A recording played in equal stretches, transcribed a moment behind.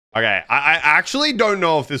Okay, I actually don't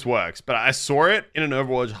know if this works, but I saw it in an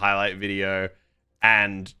Overwatch highlight video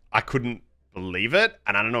and I couldn't believe it.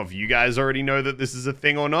 And I don't know if you guys already know that this is a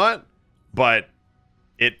thing or not, but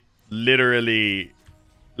it literally,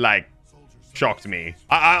 like, shocked me.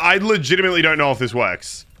 I legitimately don't know if this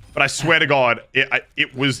works, but I swear to God,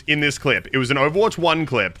 it was in this clip. It was an Overwatch 1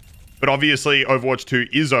 clip, but obviously Overwatch 2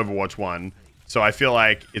 is Overwatch 1. So I feel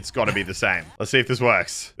like it's got to be the same. Let's see if this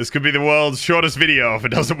works. This could be the world's shortest video if it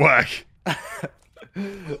doesn't work. I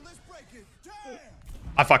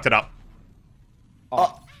fucked it up.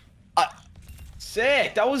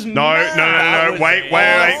 Sick. That was No. Wait.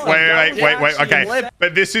 Okay,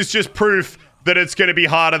 but this is just proof that it's going to be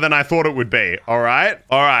harder than I thought it would be. All right.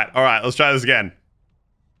 Let's try this again.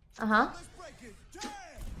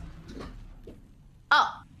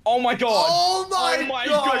 Oh my god. Oh my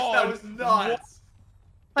gosh, that was nuts.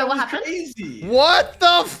 Wait, what happened? Crazy. What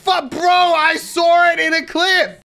the fuck, bro? I saw it in a clip.